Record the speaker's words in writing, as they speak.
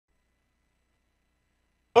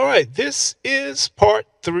All right, this is part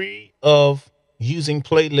 3 of using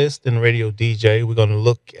playlist in Radio DJ. We're going to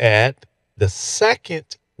look at the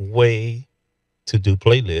second way to do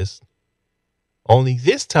playlist. Only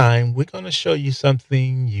this time, we're going to show you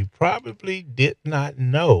something you probably did not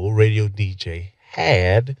know Radio DJ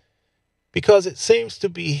had because it seems to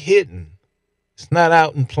be hidden. It's not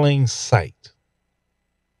out in plain sight.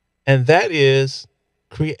 And that is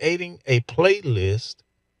creating a playlist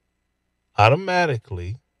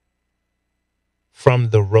automatically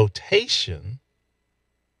from the rotation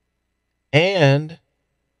and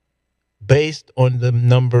based on the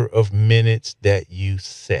number of minutes that you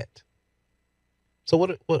set. So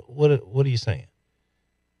what are you saying?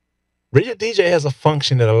 Radio DJ has a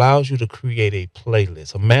function that allows you to create a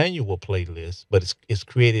playlist, a manual playlist, but it's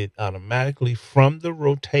created automatically from the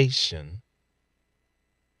rotation.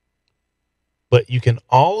 But you can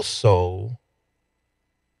also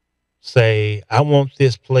say, I want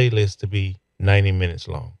this playlist to be 90 minutes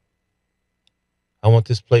long. I want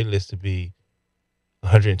this playlist to be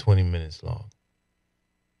 120 minutes long.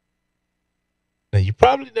 Now, you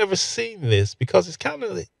probably never seen this because it's kind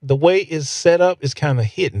of the way it's set up is kind of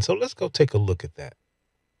hidden. So let's go take a look at that.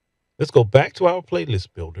 Let's go back to our playlist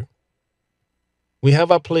builder. We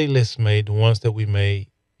have our playlists made, the ones that we made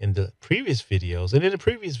in the previous videos. And in the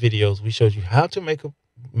previous videos, we showed you how to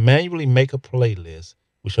manually make a playlist.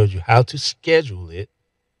 We showed you how to schedule it.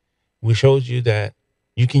 We showed you that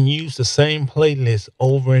you can use the same playlist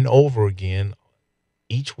over and over again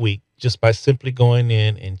each week just by simply going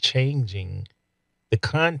in and changing the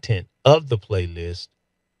content of the playlist.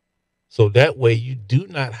 So that way you do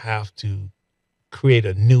not have to create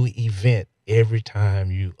a new event every time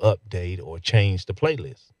you update or change the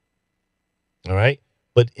playlist. All right.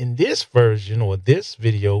 But in this version or this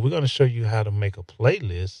video, we're going to show you how to make a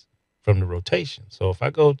playlist from the rotation. So if I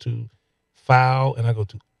go to file and I go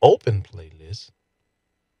to open playlist,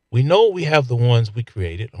 we know we have the ones we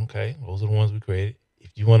created. Okay. Those are the ones we created.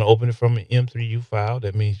 If you want to open it from an M3U file,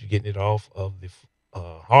 that means you're getting it off of the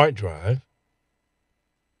hard drive.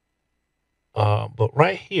 But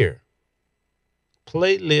right here,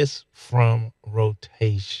 playlist from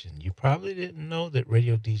rotation. You probably didn't know that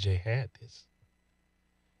Radio DJ had this.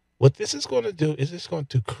 What this is going to do is it's going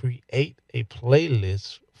to create a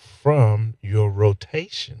playlist from your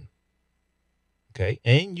rotation. Okay.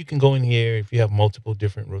 And you can go in here if you have multiple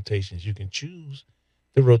different rotations. You can choose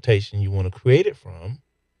the rotation you want to create it from.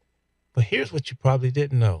 But here's what you probably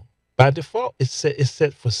didn't know. By default, it's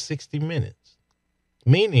set for 60 minutes.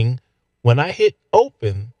 Meaning when I hit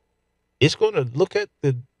open, it's going to look at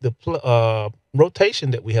the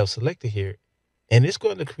rotation that we have selected here, and it's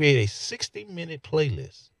going to create a 60-minute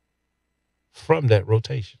playlist from that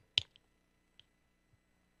rotation.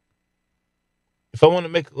 If I want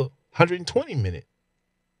to make a 120-minute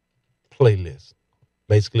playlist,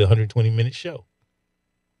 basically a 120-minute show,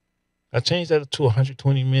 I change that to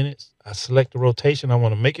 120 minutes. I select the rotation I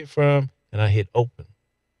want to make it from, and I hit open.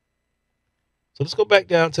 So let's go back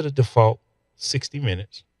down to the default 60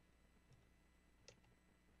 minutes.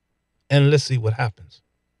 And let's see what happens.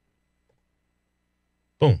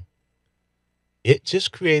 Boom. It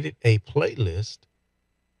just created a playlist.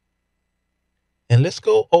 And let's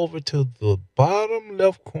go over to the bottom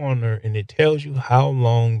left corner and it tells you how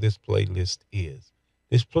long this playlist is.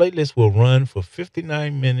 This playlist will run for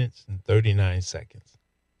 59 minutes and 39 seconds.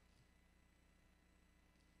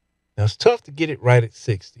 Now it's tough to get it right at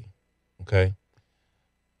 60. Okay.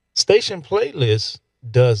 Station Playlist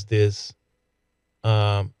does this.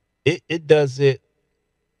 It does it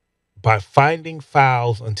by finding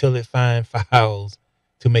files until it finds files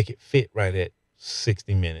to make it fit right at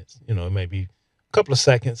 60 minutes. You know, it may be a couple of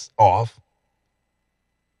seconds off.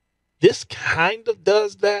 This kind of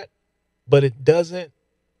does that, but it doesn't.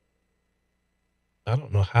 I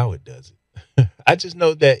don't know how it does it. I just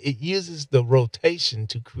know that it uses the rotation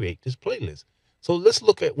to create this playlist. So let's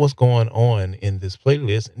look at what's going on in this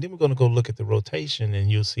playlist, and then we're going to go look at the rotation,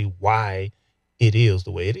 and you'll see why it is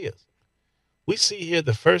the way it is. We see here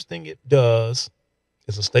the first thing it does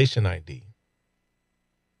is a station ID.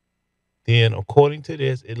 Then, according to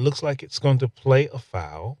this, it looks like it's going to play a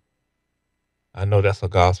file. I know that's a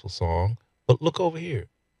gospel song, but look over here.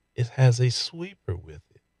 It has a sweeper with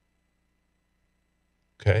it.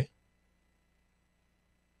 Okay.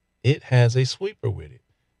 It has a sweeper with it.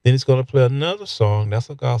 Then it's going to play another song.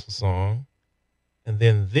 That's a gospel song. And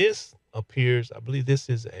then this appears, I believe this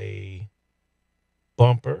is a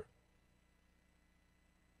bumper.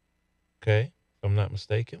 Okay. If I'm not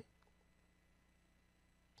mistaken.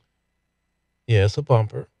 Yeah, it's a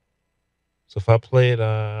bumper. So if I play it,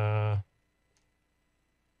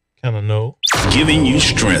 kind of know. Giving you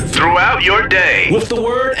strength throughout your day with the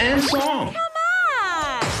word and song.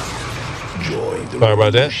 Join the Sorry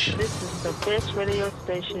about that. This is the best radio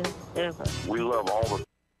station ever. We love all the.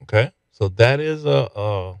 Okay, so that is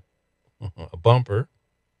a bumper.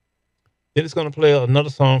 Then it's going to play another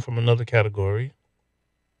song from another category.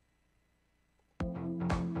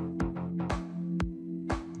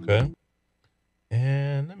 Okay.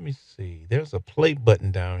 And let me see. There's a play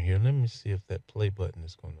button down here. Let me see if that play button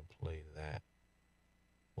is going to play that.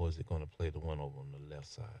 Or is it going to play the one over on the left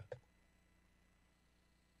side?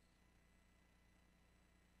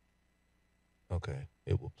 Okay.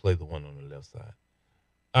 It will play the one on the left side.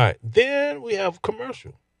 All right. Then we have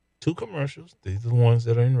commercial. 2 commercials. These are the ones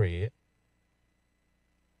that are in red.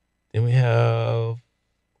 Then we have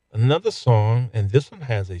another song, and this one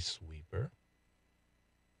has a sweeper.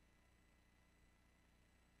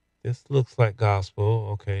 This looks like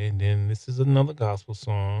gospel. Okay. And then this is another gospel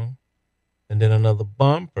song. And then another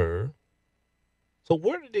bumper. So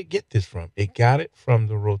where did it get this from? It got it from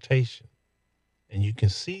the rotation. And you can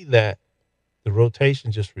see that the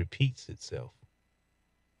rotation just repeats itself.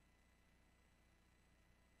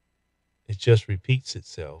 It just repeats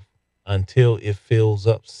itself until it fills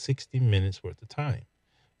up 60 minutes worth of time.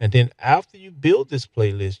 And then after you build this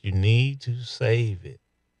playlist, you need to save it.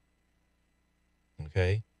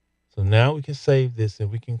 Okay? So now we can save this and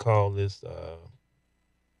we can call this, I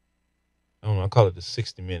don't know, I call it the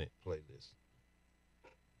 60-minute playlist.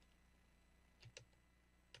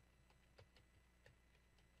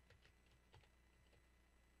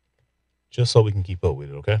 Just so we can keep up with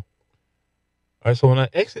it, okay? All right, so when I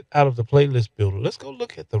exit out of the playlist builder, let's go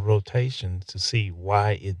look at the rotation to see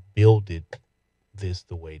why it builded this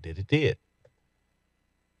the way that it did.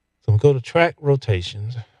 So we go to track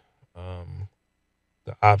rotations,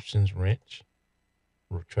 the options wrench,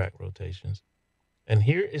 track rotations, and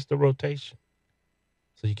here is the rotation.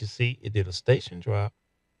 So you can see it did a station drop,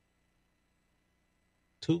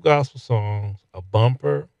 2 gospel songs, a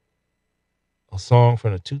bumper, a song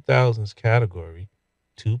from the 2000s category,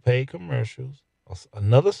 2 paid commercials,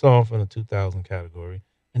 another song from the 2000 category,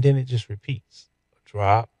 and then it just repeats. A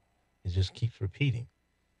drop, it just keeps repeating.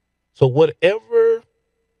 So whatever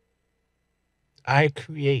I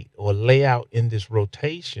create or lay out in this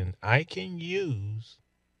rotation, I can use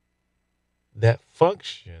that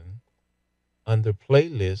function under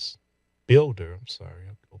playlist builder. I'm sorry,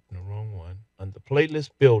 I opened the wrong one. Under playlist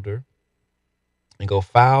builder and go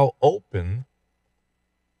file open.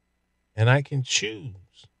 And I can choose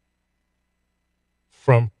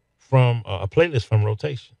from a playlist from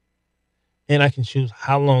rotation, and I can choose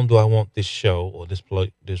how long do I want this show or this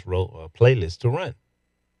playlist to run.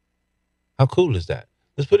 How cool is that?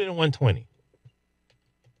 Let's put it in 120.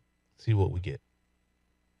 See what we get.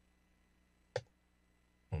 I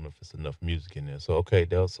don't know if it's enough music in there. So okay,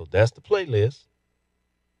 so that's the playlist.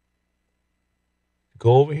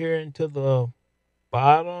 Go over here into the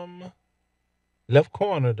bottom left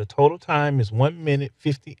corner. The total time is 1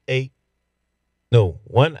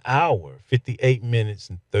 hour, 58 minutes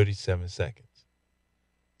and 37 seconds.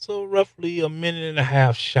 So roughly a minute and a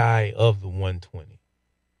half shy of the 120.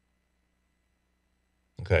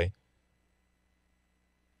 Okay.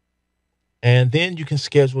 And then you can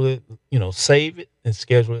schedule it, save it and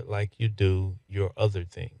schedule it like you do your other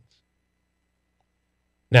things.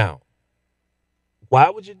 Now, why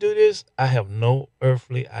would you do this? I have no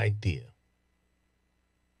earthly idea.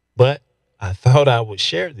 But I thought I would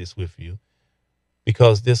share this with you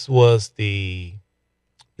because this is the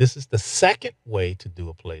second way to do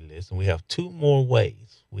a playlist, and we have 2 more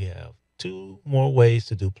ways. We have 2 more ways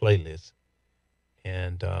to do playlists.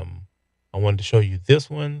 And I wanted to show you this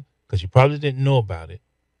one because you probably didn't know about it.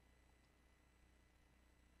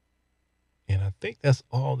 And I think that's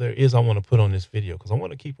all there is I want to put on this video because I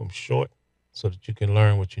want to keep them short so that you can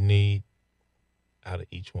learn what you need out of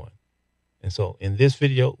each one. And so in this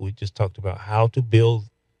video, we just talked about how to build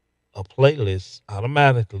a playlist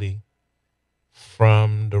automatically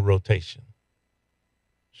from the rotation.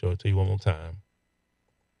 Show it to you one more time.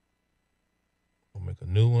 We'll make a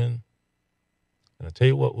new one. And I'll tell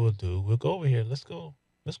you what we'll do. We'll go over here. Let's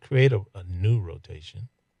create a new rotation.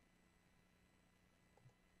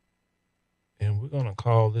 And we're going to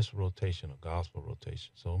call this rotation a gospel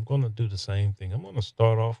rotation. So I'm going to do the same thing. I'm going to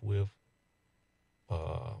start off with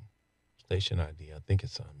station ID. I think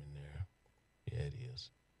it's something in there. Yeah, it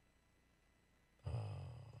is. Let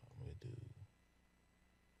me do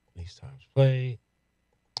least times played.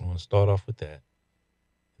 I'm going to start off with that.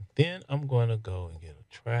 Then I'm going to go and get a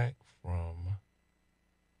track from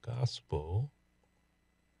gospel.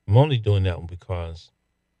 I'm only doing that one because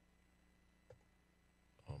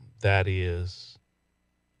that is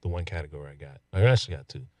the one category I got. I actually got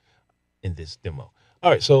two in this demo.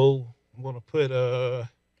 All right, so I'm going to put a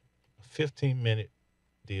 15-minute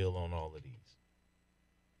deal on all of these.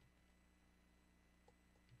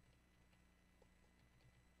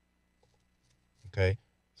 Okay,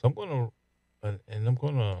 so I'm going to, and I'm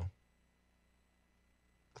going to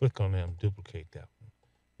click on that and duplicate that one.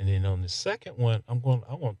 And then on the second one, I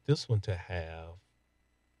want this one to have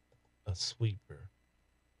a sweeper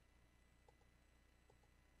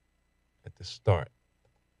at the start.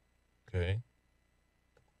 Okay.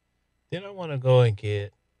 Then I want to go and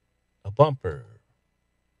get a bumper.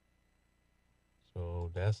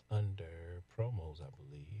 So that's under promos, I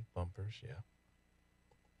believe. Bumpers, yeah.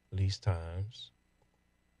 Lease times.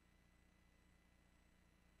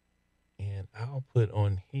 And I'll put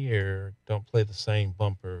on here, don't play the same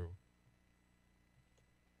bumper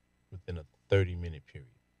within a 30-minute period.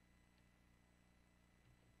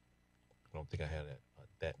 I don't think I had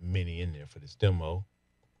that many in there for this demo.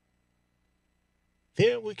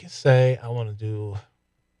 Then we can say I want to do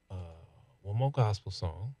one more gospel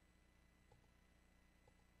song.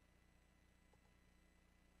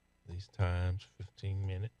 These times 15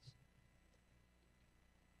 minutes.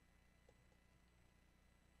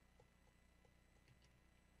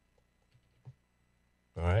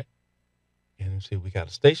 All right. And let's see, we got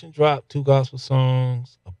a station drop, two gospel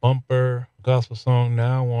songs, a bumper, a gospel song.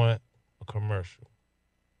 Now I want a commercial.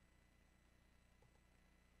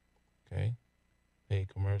 Okay. Paid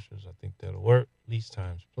commercials. I think that'll work. Least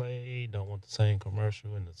times played. Don't want the same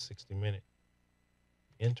commercial in the 60-minute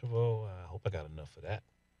interval. I hope I got enough of that.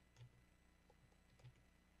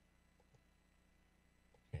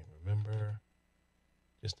 Can't remember.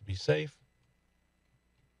 Just to be safe,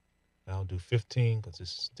 I'll do 15 because this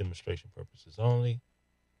is demonstration purposes only.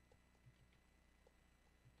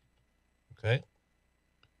 Okay.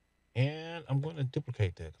 And I'm going to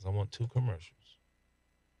duplicate that because I want two commercials.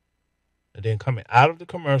 And then coming out of the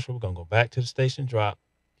commercial, we're going to go back to the station drop.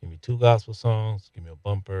 Give me two gospel songs. Give me a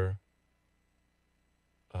bumper.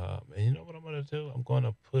 And you know what I'm going to do? I'm going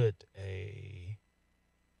to put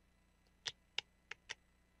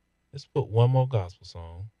let's put one more gospel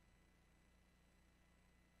song.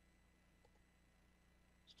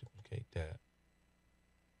 Let's duplicate that.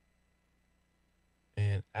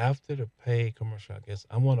 And after the paid commercial, I guess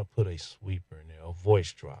I want to put a sweeper in there, a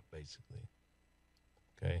voice drop, basically.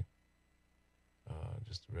 Okay.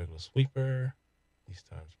 Just a regular sweeper. These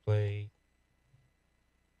times played.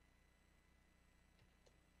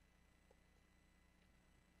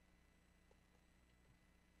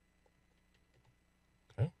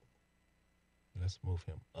 Okay. Let's move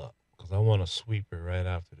him up because I want a sweeper right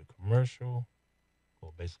after the commercial,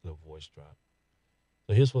 or basically a voice drop.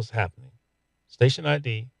 So here's what's happening. Station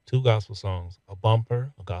ID, two gospel songs, a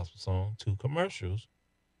bumper, a gospel song, two commercials,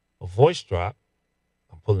 a voice drop.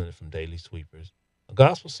 I'm pulling it from Daily Sweepers, a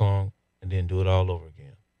gospel song, and then do it all over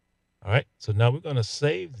again. All right. So now we're going to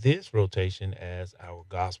save this rotation as our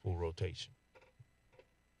gospel rotation.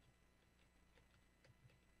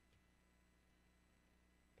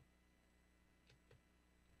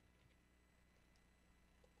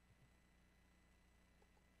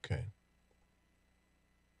 Okay.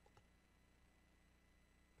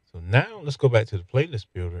 So now let's go back to the playlist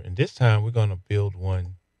builder. And this time we're going to build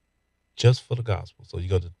one just for the gospel. So you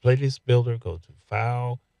go to the playlist builder, go to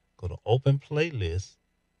file, go to open playlist.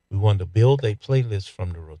 We want to build a playlist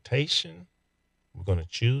from the rotation. We're going to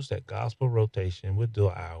choose that gospel rotation. We'll do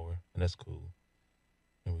an hour, and that's cool.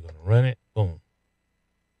 And we're going to run it. Boom.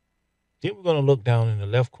 Then we're going to look down in the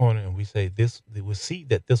left corner and we say this. We'll see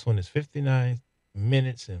that this one is 59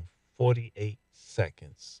 minutes and 48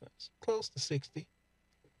 seconds. That's close to 60.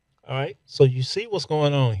 All right. So you see what's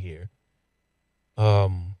going on here.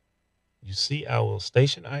 You see our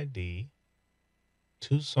station ID,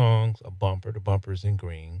 two songs, a bumper. The bumper is in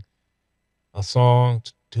green. A song,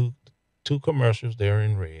 two commercials, they're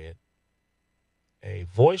in red. A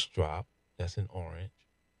voice drop, that's in orange.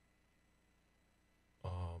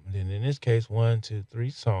 Then in this case, 1, 2, 3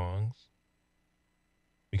 songs.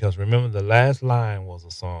 Because remember, the last line was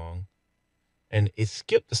a song, and it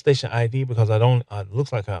skipped the station ID because it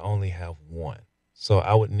looks like I only have one. So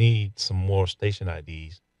I would need some more station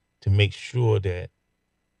IDs to make sure that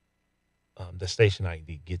the station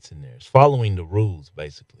ID gets in there. It's following the rules,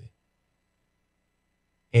 basically.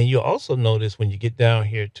 And you'll also notice when you get down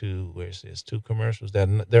here to where it says two commercials,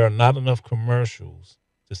 that there are not enough commercials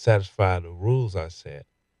to satisfy the rules I set.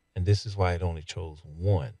 And this is why it only chose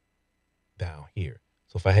one down here.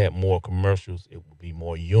 So if I had more commercials, it would be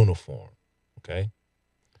more uniform. Okay.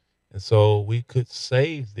 And so we could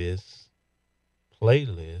save this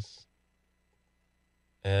playlist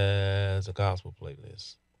as a gospel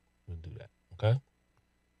playlist. We'll do that. Okay.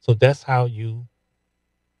 So that's how you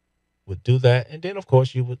would do that. And then, of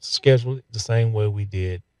course, you would schedule it the same way we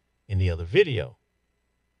did in the other video.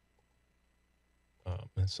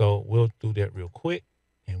 And so we'll do that real quick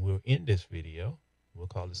and we'll end this video. We'll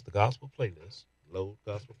call this the gospel playlist. Load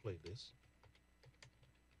gospel playlist.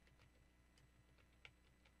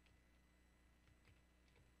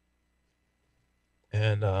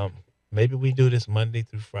 And maybe we do this Monday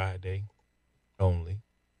through Friday only.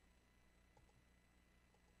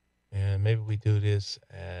 And maybe we do this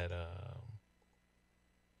at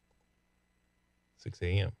 6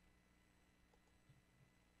 a.m.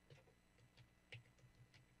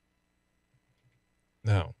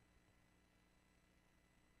 Now,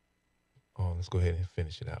 let's go ahead and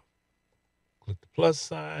finish it out. Click the plus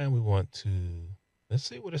sign. We want to, let's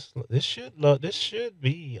see what this should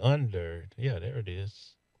be under. Yeah, there it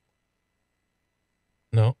is.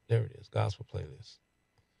 No, there it is. Gospel playlist.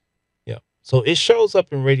 Yeah. So it shows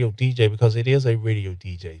up in RadioDj because it is a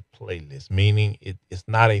RadioDj playlist, meaning it's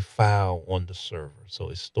not a file on the server. So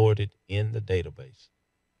it's stored it in the database.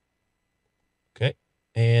 Okay.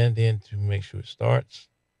 And then to make sure it starts,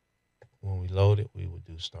 when we load it, we would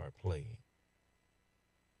do start playing.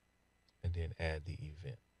 And then add the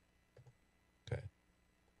event. Okay.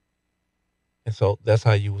 And so that's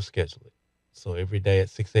how you will schedule it. So every day at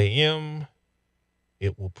 6 a.m.,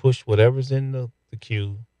 it will push whatever's in the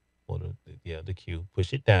queue, or the queue,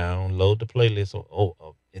 push it down, load the playlist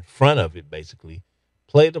or in front of it, basically.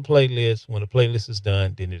 Play the playlist. When the playlist is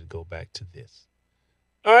done, then it'll go back to this.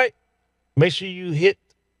 All right. Make sure you hit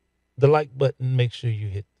the like button. Make sure you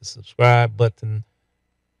hit the subscribe button.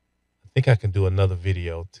 I think I can do another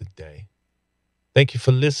video today. Thank you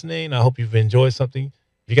for listening. I hope you've enjoyed something.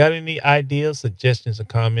 If you got any ideas, suggestions, or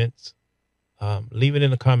comments, leave it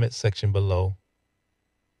in the comment section below.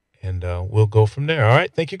 And we'll go from there. All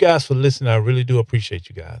right. Thank you guys for listening. I really do appreciate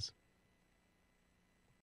you guys.